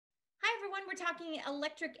everyone. We're talking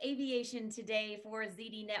electric aviation today for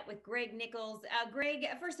ZDNet with Greg Nichols. Greg,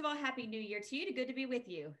 first of all, Happy New Year to you. Good to be with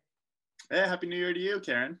you. Yeah, Happy New Year to you,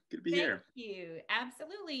 Karen. Good to be Thank here. you.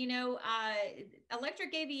 Absolutely.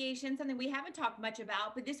 Electric aviation, something we haven't talked much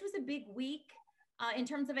about, but this was a big week in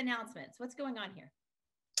terms of announcements. What's going on here?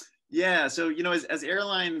 Yeah, so as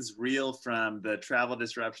airlines reel from the travel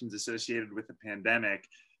disruptions associated with the pandemic,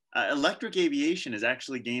 electric aviation is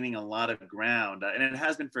actually gaining a lot of ground, and it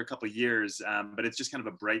has been for a couple of years. But it's just kind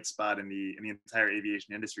of a bright spot in the entire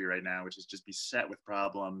aviation industry right now, which is just beset with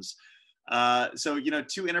problems.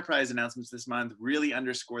 Two enterprise announcements this month really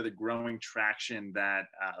underscore the growing traction that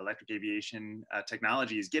electric aviation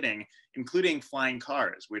technology is getting, including flying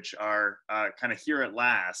cars, which are kind of here at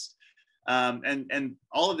last. And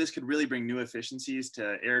all of this could really bring new efficiencies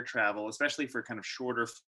to air travel, especially for kind of shorter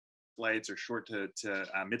flights or short to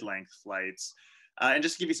mid-length flights. And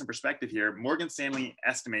just to give you some perspective here, Morgan Stanley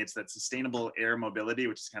estimates that sustainable air mobility,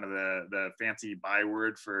 which is kind of the fancy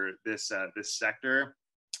byword for this sector,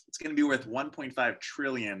 it's going to be worth 1.5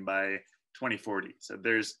 trillion by 2040. So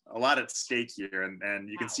there's a lot at stake here, and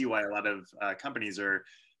you can see why a lot of companies are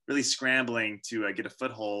really scrambling to get a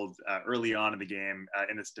foothold early on in the game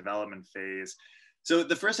in its development phase. So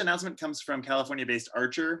the first announcement comes from California-based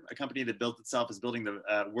Archer, a company that built itself as building the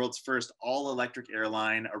world's first all-electric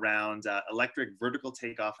airline around electric vertical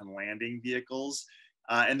takeoff and landing vehicles.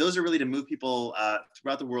 And those are really to move people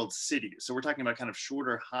throughout the world's cities. So we're talking about kind of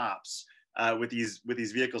shorter hops with these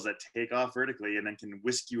vehicles that take off vertically and then can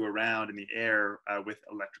whisk you around in the air with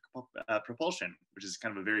electric propulsion, which is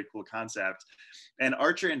kind of a very cool concept. And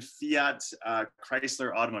Archer and Fiat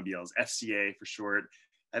Chrysler Automobiles, FCA for short,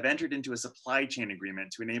 have entered into a supply chain agreement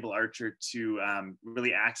to enable Archer to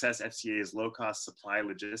really access FCA's low-cost supply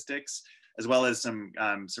logistics, as well as some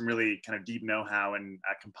really kind of deep know-how in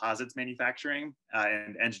composites manufacturing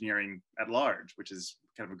and engineering at large, which is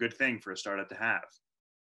kind of a good thing for a startup to have.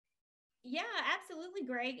 Yeah, absolutely,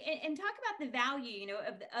 Greg. And talk about the value,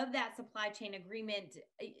 of that supply chain agreement,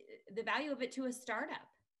 the value of it to a startup.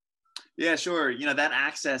 Yeah, sure. That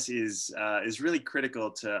access is really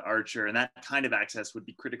critical to Archer, and that kind of access would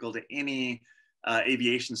be critical to any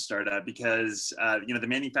aviation startup because the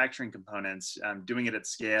manufacturing components, doing it at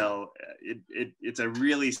scale, it's a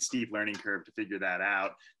really steep learning curve to figure that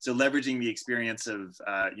out. So leveraging the experience of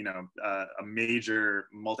a major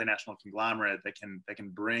multinational conglomerate that can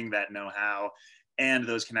bring that know-how and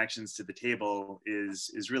those connections to the table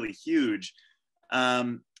is really huge.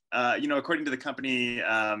 According to the company,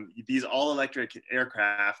 these all-electric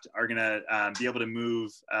aircraft are going to be able to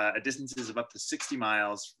move at distances of up to 60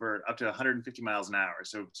 miles for up to 150 miles an hour.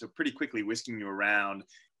 So pretty quickly whisking you around.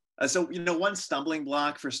 One stumbling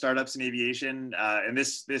block for startups in aviation, and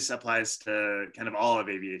this applies to kind of all of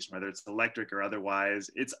aviation, whether it's electric or otherwise,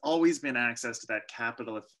 it's always been access to that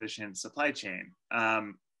capital-efficient supply chain.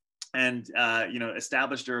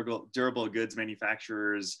 Established durable goods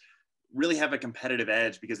manufacturers really have a competitive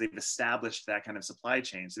edge because they've established that kind of supply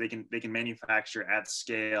chain, so they can manufacture at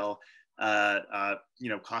scale,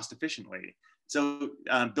 cost efficiently. So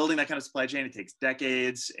building that kind of supply chain, it takes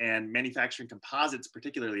decades, and manufacturing composites,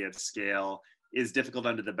 particularly at scale, is difficult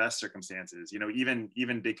under the best circumstances.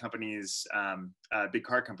 Even big companies, big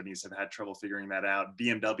car companies have had trouble figuring that out.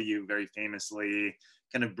 BMW very famously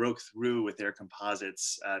kind of broke through with their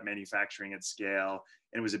composites manufacturing at scale,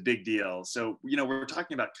 and it was a big deal. So, we're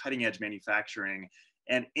talking about cutting edge manufacturing,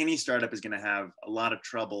 and any startup is going to have a lot of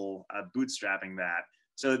trouble bootstrapping that.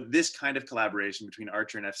 So this kind of collaboration between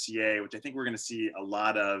Archer and FCA, which I think we're going to see a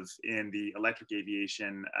lot of in the electric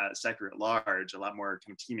aviation sector at large, a lot more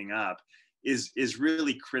kind of teaming up, is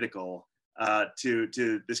really critical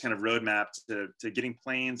to this kind of roadmap to getting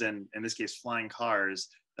planes and, in this case, flying cars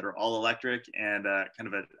that are all electric and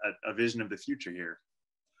kind of a vision of the future here.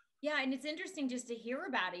 Yeah, and it's interesting just to hear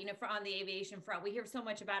about it, on the aviation front. We hear so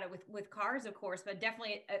much about it with cars, of course, but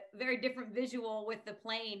definitely a very different visual with the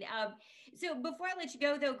plane. So before I let you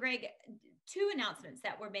go, though, Greg, two announcements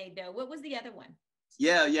that were made, though. What was the other one?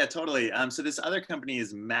 Yeah, totally. So this other company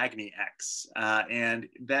is MagniX, and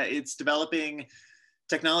that it's developing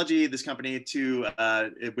technology, this company, which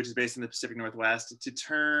is based in the Pacific Northwest, to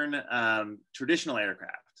turn traditional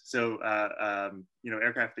aircraft, so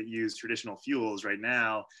aircraft that use traditional fuels right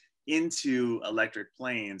now, into electric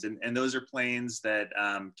planes. And those are planes that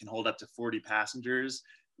can hold up to 40 passengers,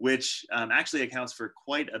 which actually accounts for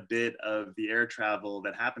quite a bit of the air travel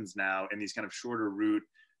that happens now in these kind of shorter route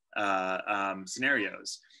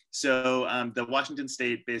scenarios. So the Washington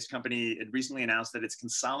State-based company had recently announced that it's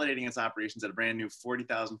consolidating its operations at a brand new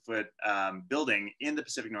 40,000 foot building in the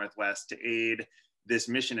Pacific Northwest to aid this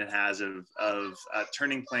mission it has of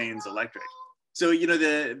turning planes electric. So, you know,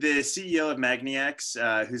 the CEO of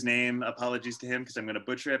magniX, whose name, apologies to him because I'm going to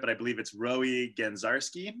butcher it, but I believe it's Roy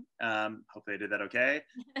Genzarski. Hopefully I did that okay.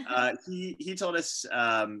 He told us,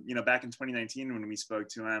 you know, back in 2019 when we spoke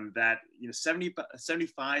to him that, you know,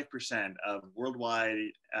 75% of worldwide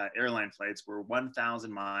airline flights were 1,000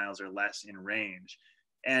 miles or less in range.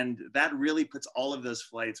 And that really puts all of those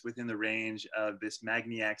flights within the range of this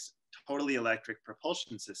magniX totally electric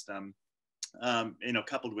propulsion system, you know,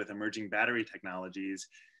 coupled with emerging battery technologies,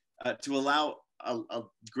 to allow a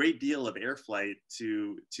great deal of air flight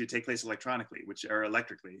to take place electronically, or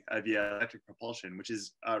electrically via electric propulsion, which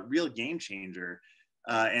is a real game changer,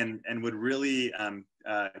 and would really kind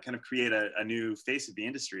of create a new face of the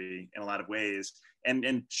industry in a lot of ways,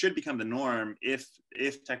 and should become the norm if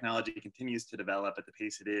technology continues to develop at the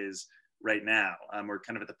pace it is right now. We're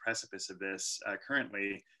kind of at the precipice of this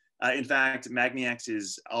currently. In fact, magniX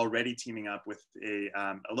is already teaming up with a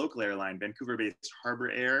local airline, Vancouver-based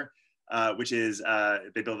Harbour Air, which is,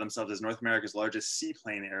 they build themselves as North America's largest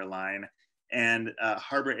seaplane airline. And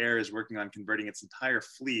Harbour Air is working on converting its entire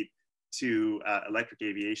fleet to electric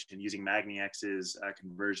aviation using magniX's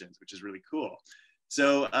conversions, which is really cool.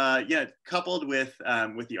 So yeah, coupled with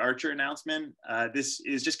the Archer announcement, this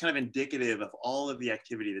is just kind of indicative of all of the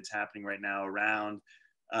activity that's happening right now around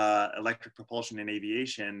electric propulsion in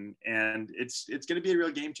aviation, and it's going to be a real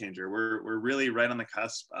game changer. We're really right on the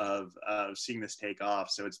cusp of seeing this take off.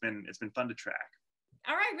 So it's been fun to track.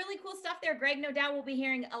 All right, really cool stuff there, Greg. No doubt we'll be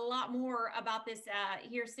hearing a lot more about this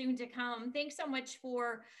here soon to come. Thanks so much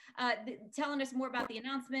for telling us more about the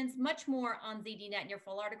announcements, much more on ZDNet and your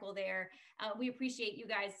full article there. We appreciate you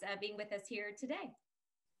guys being with us here today.